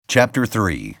Chapter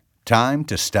 3. Time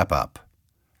to Step Up.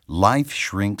 Life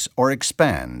shrinks or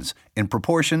expands in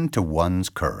proportion to one's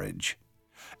courage.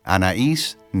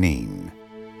 Anais Nin.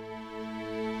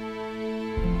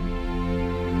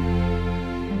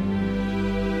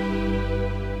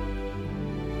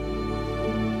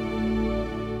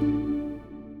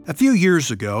 A few years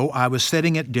ago, I was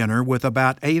sitting at dinner with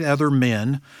about 8 other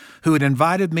men who had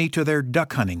invited me to their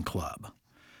duck hunting club.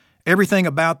 Everything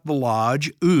about the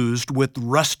lodge oozed with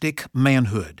rustic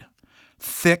manhood.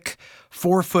 Thick,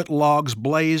 4-foot logs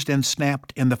blazed and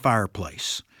snapped in the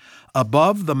fireplace.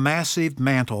 Above the massive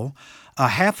mantel, a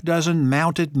half-dozen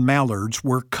mounted mallards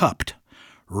were cupped,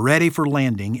 ready for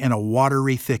landing in a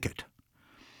watery thicket.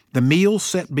 The meal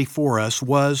set before us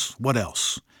was, what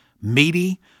else?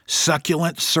 Meaty,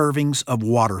 succulent servings of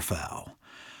waterfowl.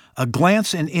 A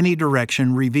glance in any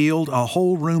direction revealed a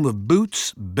whole room of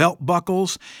boots, belt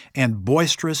buckles, and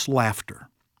boisterous laughter.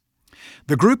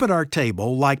 The group at our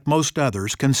table, like most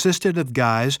others, consisted of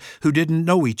guys who didn't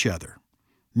know each other.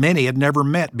 Many had never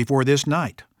met before this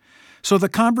night. So the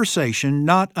conversation,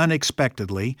 not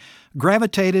unexpectedly,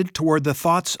 gravitated toward the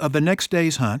thoughts of the next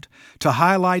day's hunt, to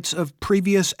highlights of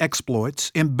previous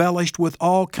exploits embellished with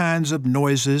all kinds of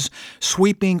noises,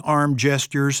 sweeping arm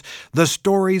gestures, the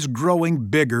stories growing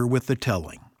bigger with the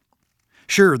telling.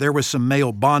 Sure, there was some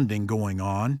male bonding going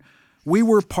on. We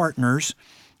were partners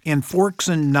in forks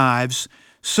and knives,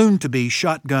 soon to be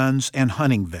shotguns and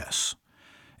hunting vests.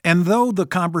 And though the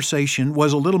conversation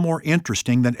was a little more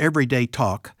interesting than everyday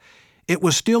talk, it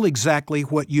was still exactly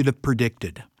what you'd have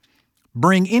predicted.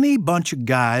 Bring any bunch of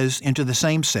guys into the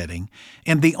same setting,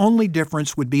 and the only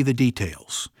difference would be the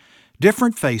details.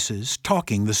 Different faces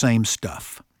talking the same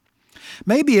stuff.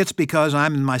 Maybe it's because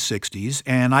I'm in my 60s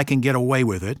and I can get away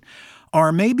with it,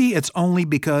 or maybe it's only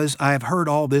because I've heard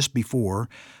all this before,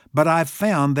 but I've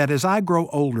found that as I grow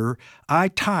older, I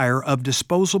tire of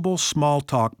disposable small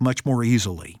talk much more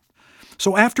easily.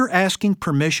 So after asking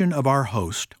permission of our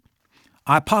host,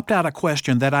 I popped out a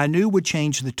question that I knew would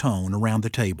change the tone around the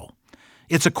table.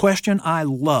 It's a question I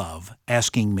love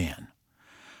asking men.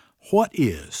 What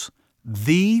is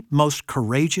the most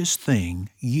courageous thing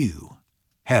you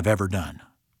have ever done?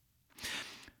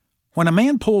 When a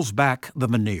man pulls back the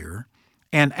veneer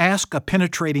and asks a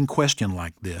penetrating question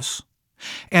like this,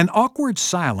 an awkward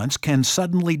silence can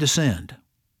suddenly descend,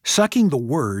 sucking the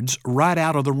words right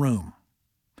out of the room.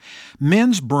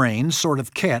 Men's brains sort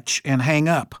of catch and hang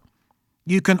up.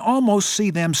 You can almost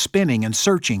see them spinning and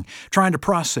searching, trying to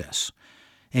process.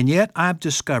 And yet I've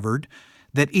discovered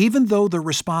that even though the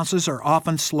responses are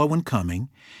often slow in coming,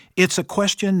 it's a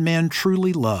question men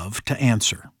truly love to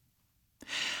answer.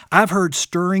 I've heard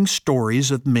stirring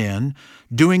stories of men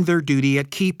doing their duty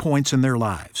at key points in their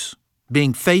lives,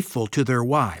 being faithful to their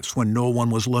wives when no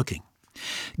one was looking,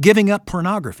 giving up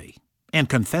pornography and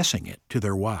confessing it to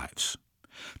their wives,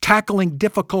 tackling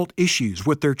difficult issues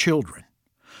with their children,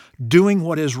 doing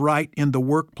what is right in the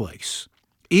workplace,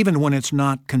 even when it's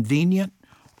not convenient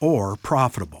or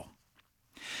profitable.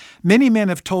 Many men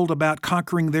have told about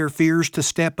conquering their fears to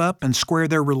step up and square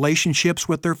their relationships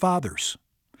with their fathers,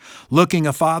 looking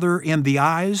a father in the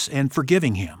eyes and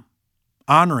forgiving him,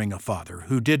 honoring a father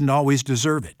who didn't always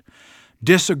deserve it,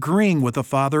 disagreeing with a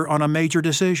father on a major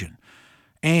decision,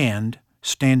 and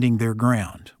standing their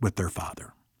ground with their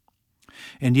father.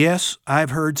 And yes,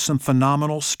 I've heard some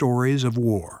phenomenal stories of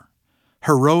war.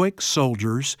 Heroic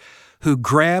soldiers who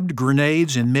grabbed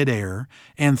grenades in midair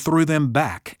and threw them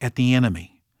back at the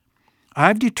enemy.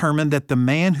 I've determined that the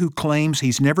man who claims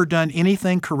he's never done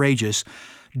anything courageous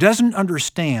doesn't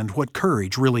understand what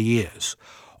courage really is,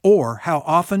 or how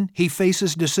often he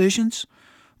faces decisions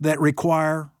that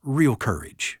require real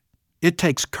courage. It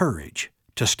takes courage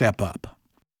to step up.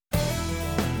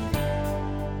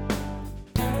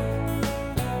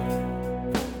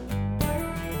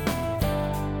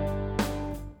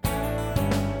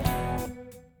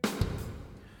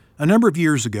 A number of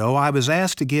years ago, I was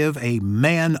asked to give a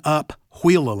man-up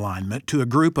wheel alignment to a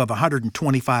group of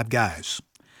 125 guys.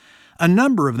 A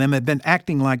number of them had been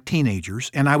acting like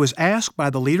teenagers, and I was asked by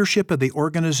the leadership of the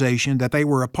organization that they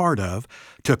were a part of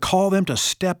to call them to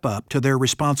step up to their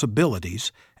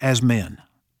responsibilities as men.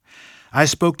 I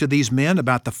spoke to these men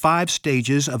about the 5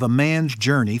 stages of a man's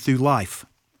journey through life,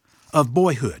 of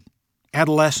boyhood,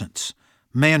 adolescence,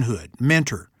 manhood,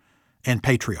 mentor, and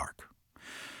patriarch,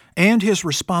 and his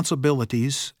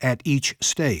responsibilities at each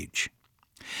stage.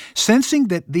 Sensing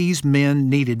that these men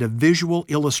needed a visual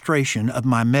illustration of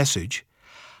my message,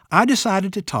 I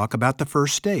decided to talk about the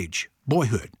first stage,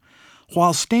 boyhood,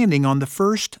 while standing on the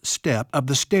first step of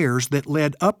the stairs that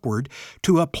led upward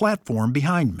to a platform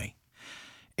behind me.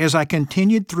 As I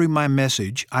continued through my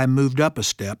message, I moved up a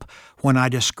step when I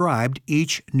described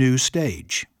each new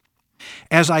stage.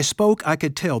 As I spoke, I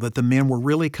could tell that the men were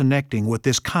really connecting with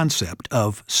this concept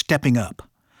of stepping up.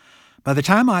 By the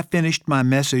time I finished my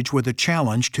message with a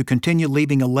challenge to continue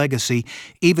leaving a legacy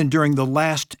even during the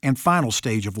last and final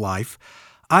stage of life,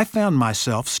 I found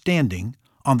myself standing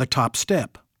on the top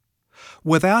step.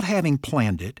 Without having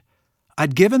planned it,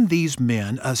 I'd given these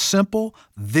men a simple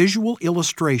visual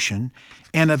illustration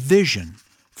and a vision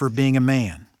for being a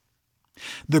man.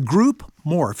 The group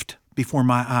morphed before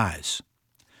my eyes.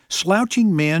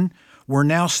 Slouching men were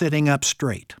now sitting up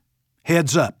straight,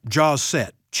 heads up, jaws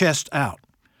set, chest out.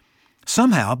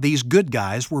 Somehow, these good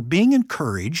guys were being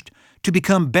encouraged to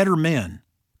become better men,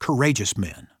 courageous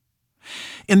men.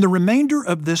 In the remainder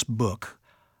of this book,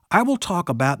 I will talk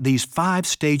about these 5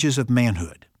 stages of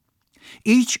manhood.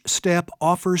 Each step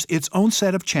offers its own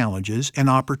set of challenges and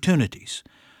opportunities,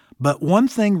 but one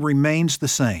thing remains the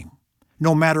same.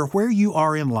 No matter where you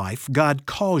are in life, God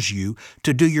calls you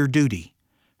to do your duty,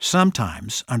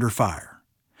 sometimes under fire.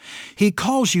 He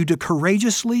calls you to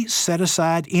courageously set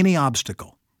aside any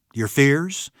obstacle, your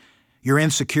fears, your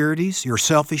insecurities, your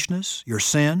selfishness, your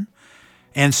sin,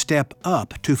 and step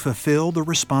up to fulfill the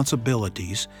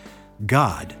responsibilities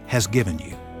God has given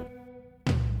you.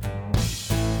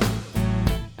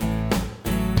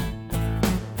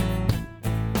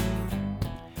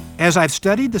 As I've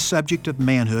studied the subject of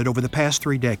manhood over the past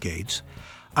 3 decades,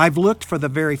 I've looked for the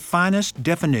very finest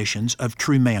definitions of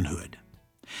true manhood.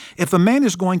 If a man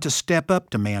is going to step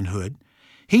up to manhood,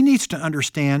 he needs to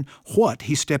understand what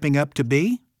he's stepping up to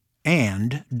be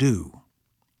and do.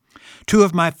 2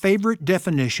 of my favorite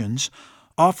definitions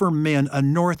offer men a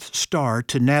north star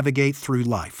to navigate through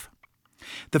life.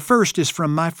 The first is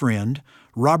from my friend,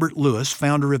 Robert Lewis,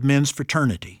 founder of Men's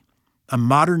Fraternity, a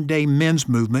modern-day men's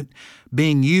movement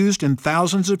being used in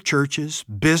thousands of churches,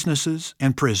 businesses,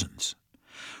 and prisons.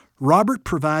 Robert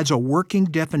provides a working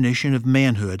definition of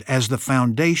manhood as the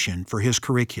foundation for his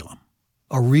curriculum.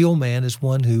 A real man is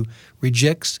one who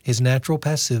rejects his natural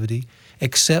passivity,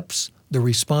 accepts the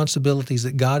responsibilities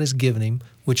that God has given him,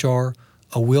 which are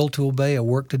a will to obey, a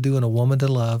work to do, and a woman to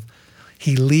love.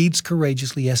 He leads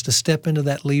courageously. He has to step into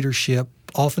that leadership,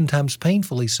 oftentimes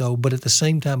painfully so, but at the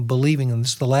same time believing, and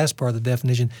this is the last part of the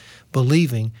definition,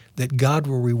 believing that God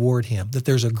will reward him, that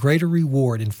there's a greater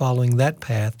reward in following that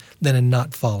path than in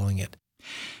not following it.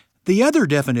 The other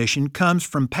definition comes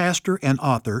from pastor and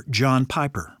author John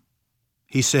Piper.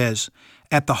 He says,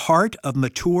 "At the heart of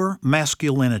mature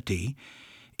masculinity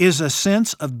is a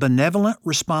sense of benevolent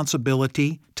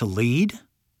responsibility to lead,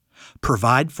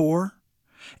 provide for,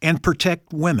 and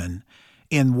protect women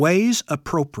in ways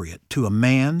appropriate to a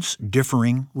man's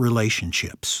differing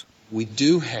relationships." We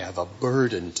do have a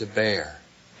burden to bear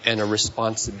and a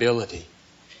responsibility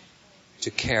to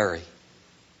carry.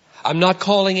 I'm not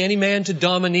calling any man to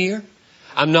domineer.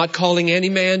 I'm not calling any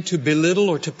man to belittle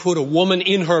or to put a woman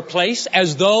in her place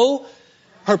as though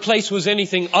her place was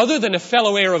anything other than a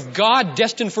fellow heir of God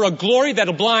destined for a glory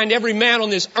that'll blind every man on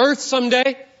this earth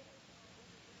someday.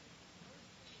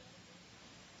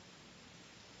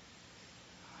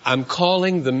 I'm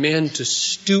calling the men to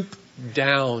stoop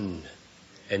down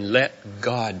and let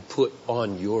God put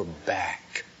on your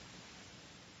back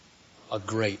a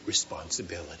great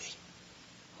responsibility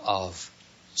of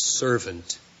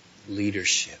servant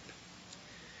leadership.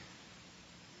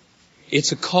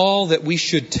 It's a call that we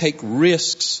should take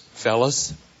risks,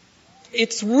 fellas.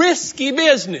 It's risky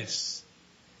business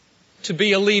to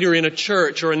be a leader in a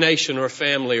church or a nation or a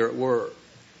family or at work.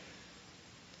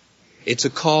 It's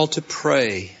a call to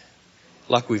pray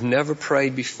like we've never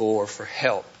prayed before for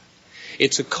help.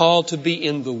 It's a call to be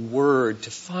in the Word, to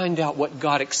find out what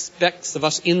God expects of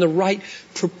us in the right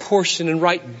proportion and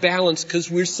right balance,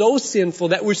 because we're so sinful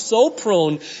that we're so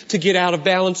prone to get out of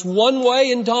balance one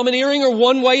way in domineering or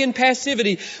one way in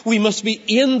passivity. We must be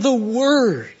in the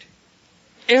Word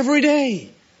every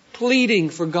day, pleading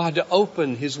for God to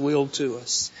open His will to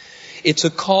us. It's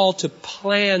a call to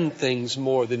plan things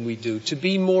more than we do, to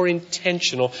be more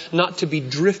intentional, not to be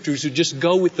drifters who just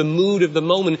go with the mood of the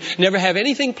moment, never have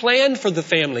anything planned for the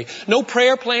family. No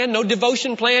prayer plan, no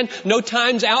devotion plan, no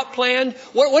times out planned.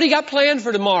 What do you got planned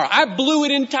for tomorrow? I blew it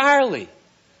entirely.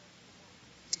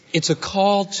 It's a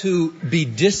call to be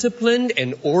disciplined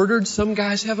and ordered. Some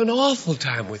guys have an awful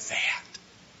time with that.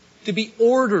 To be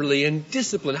orderly and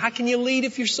disciplined. How can you lead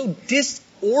if you're so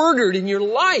disordered in your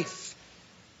life?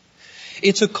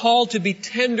 It's a call to be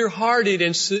tender-hearted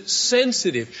and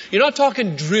sensitive. You're not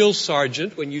talking drill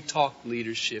sergeant when you talk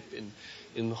leadership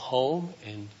in the home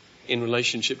and in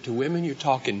relationship to women. You're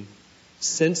talking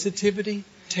sensitivity,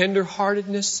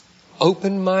 tender-heartedness,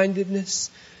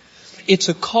 open-mindedness. It's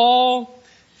a call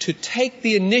to take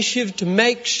the initiative to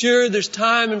make sure there's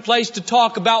time and place to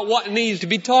talk about what needs to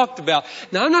be talked about.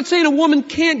 Now, I'm not saying a woman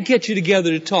can't get you together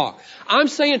to talk. I'm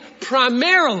saying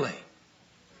primarily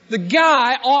the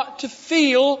guy ought to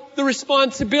feel the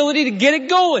responsibility to get it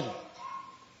going.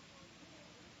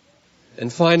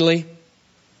 And finally,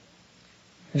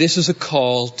 this is a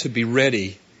call to be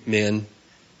ready, men,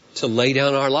 to lay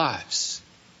down our lives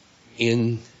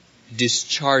in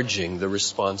discharging the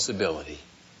responsibility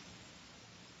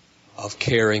of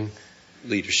caring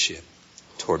leadership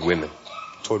toward women.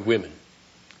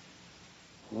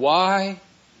 Why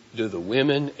do the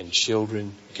women and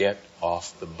children get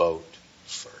off the boat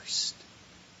first?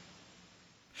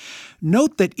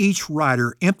 Note that each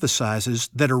writer emphasizes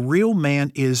that a real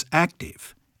man is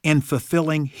active in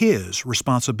fulfilling his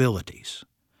responsibilities.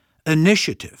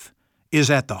 Initiative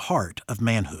is at the heart of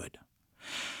manhood.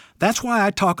 That's why I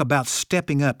talk about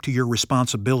stepping up to your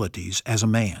responsibilities as a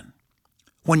man.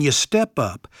 When you step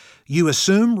up, you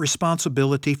assume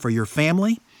responsibility for your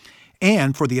family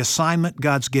and for the assignment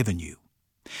God's given you.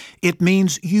 It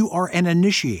means you are an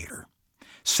initiator,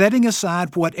 setting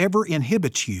aside whatever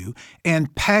inhibits you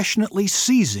and passionately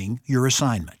seizing your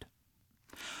assignment.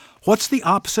 What's the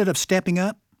opposite of stepping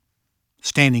up?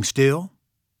 Standing still,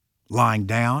 lying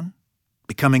down,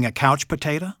 becoming a couch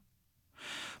potato?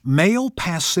 Male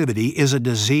passivity is a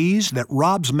disease that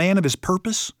robs man of his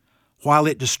purpose, while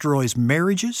it destroys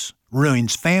marriages,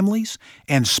 ruins families,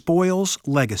 and spoils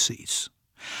legacies.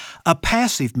 A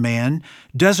passive man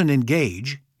doesn't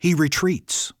engage, he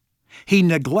retreats. He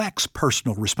neglects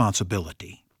personal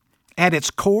responsibility. At its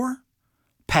core,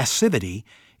 passivity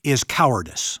is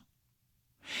cowardice.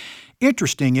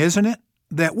 Interesting, isn't it,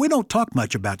 that we don't talk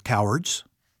much about cowards?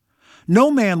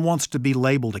 No man wants to be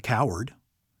labeled a coward.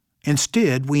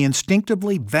 Instead, we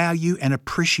instinctively value and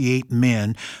appreciate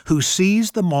men who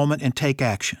seize the moment and take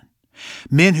action,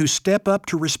 men who step up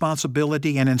to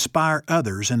responsibility and inspire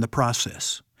others in the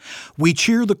process. We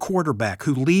cheer the quarterback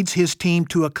who leads his team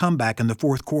to a comeback in the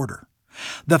fourth quarter,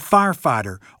 the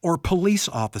firefighter or police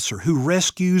officer who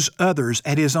rescues others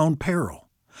at his own peril,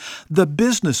 the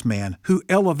businessman who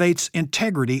elevates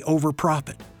integrity over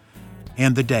profit,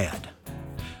 and the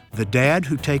dad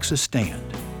who takes a stand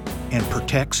and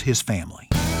protects his family.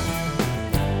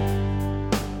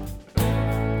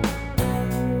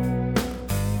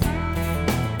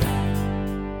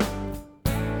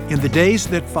 In the days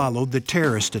that followed the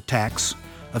terrorist attacks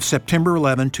of September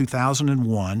 11,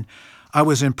 2001, I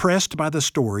was impressed by the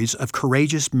stories of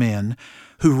courageous men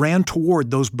who ran toward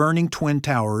those burning Twin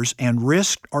Towers and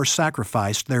risked or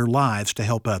sacrificed their lives to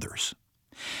help others.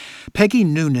 Peggy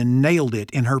Noonan nailed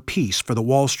it in her piece for the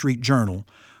Wall Street Journal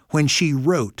when she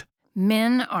wrote,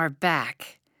 "Men are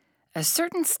back. A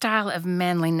certain style of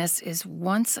manliness is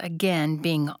once again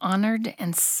being honored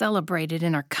and celebrated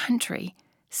in our country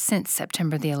since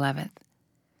September the 11th.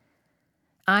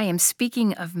 I am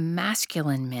speaking of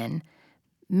masculine men,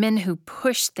 men who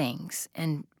push things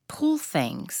and pull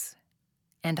things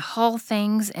and haul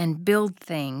things and build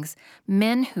things,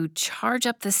 men who charge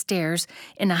up the stairs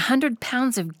in 100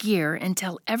 pounds of gear and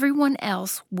tell everyone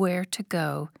else where to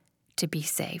go to be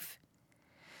safe.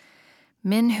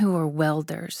 Men who are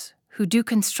welders, who do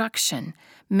construction,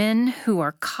 men who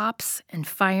are cops and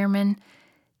firemen.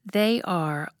 They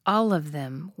are, all of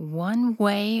them, one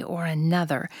way or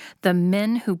another, the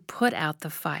men who put out the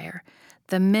fire,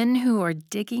 the men who are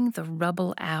digging the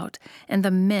rubble out, and the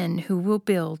men who will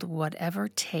build whatever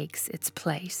takes its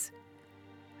place.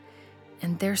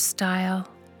 And their style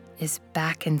is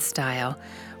back in style.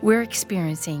 We're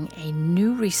experiencing a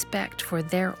new respect for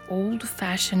their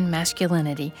old-fashioned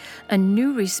masculinity, a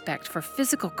new respect for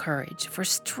physical courage, for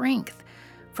strength,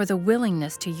 for the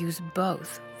willingness to use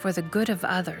both for the good of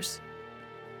others.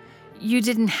 You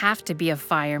didn't have to be a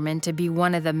fireman to be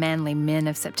one of the manly men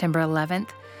of September 11th.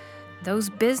 Those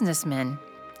businessmen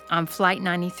on Flight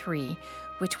 93,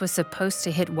 which was supposed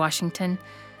to hit Washington,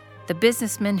 the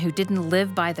businessmen who didn't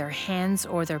live by their hands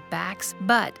or their backs,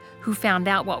 but who found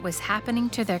out what was happening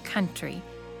to their country.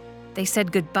 They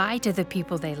said goodbye to the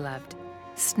people they loved,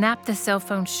 snapped the cell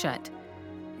phone shut,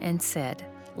 and said,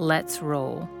 "Let's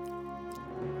roll."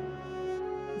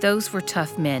 Those were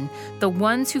tough men, the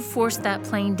ones who forced that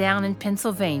plane down in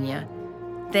Pennsylvania.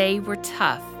 They were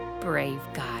tough, brave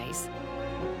guys.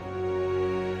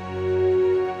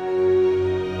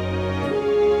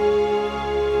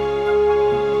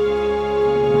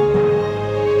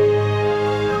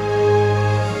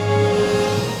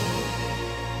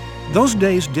 Those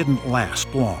days didn't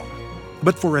last long,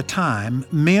 but for a time,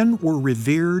 men were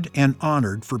revered and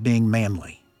honored for being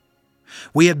manly.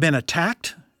 We had been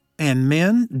attacked, And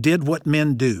men did what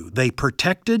men do. They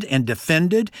protected and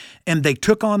defended, and they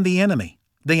took on the enemy.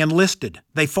 They enlisted.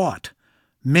 They fought.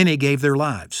 Many gave their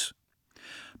lives.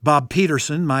 Bob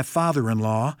Peterson, my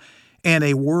father-in-law, and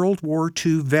a World War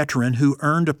II veteran who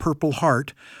earned a Purple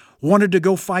Heart, wanted to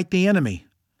go fight the enemy.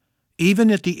 Even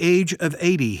at the age of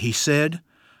 80, he said,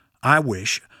 "I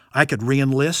wish I could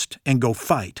re-enlist and go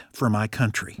fight for my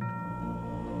country."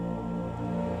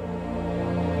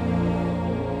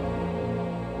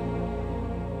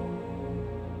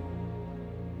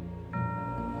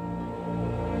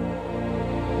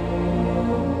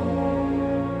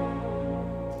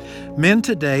 Men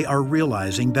today are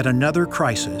realizing that another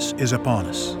crisis is upon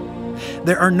us.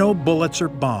 There are no bullets or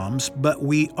bombs, but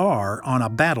we are on a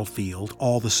battlefield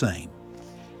all the same.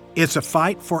 It's a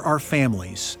fight for our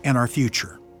families and our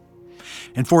future.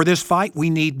 And for this fight,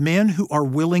 we need men who are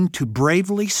willing to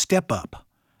bravely step up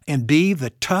and be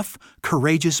the tough,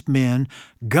 courageous men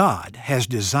God has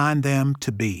designed them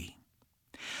to be.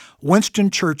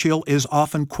 Winston Churchill is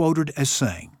often quoted as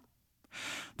saying,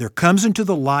 "There comes into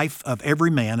the life of every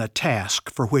man a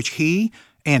task for which he,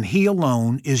 and he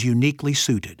alone, is uniquely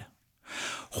suited.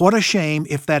 What a shame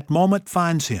if that moment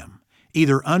finds him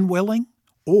either unwilling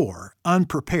or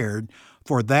unprepared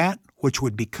for that which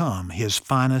would become his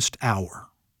finest hour."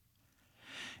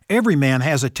 Every man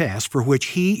has a task for which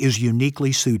he is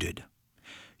uniquely suited.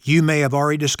 You may have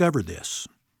already discovered this,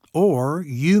 or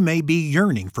you may be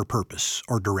yearning for purpose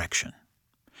or direction.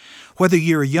 Whether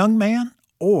you're a young man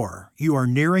or you are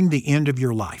nearing the end of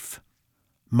your life,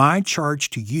 my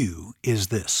charge to you is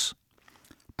this: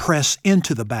 press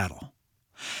into the battle.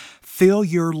 Fill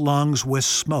your lungs with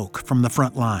smoke from the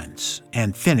front lines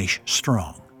and finish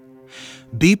strong.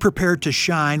 Be prepared to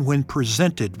shine when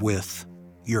presented with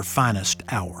your finest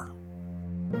hour.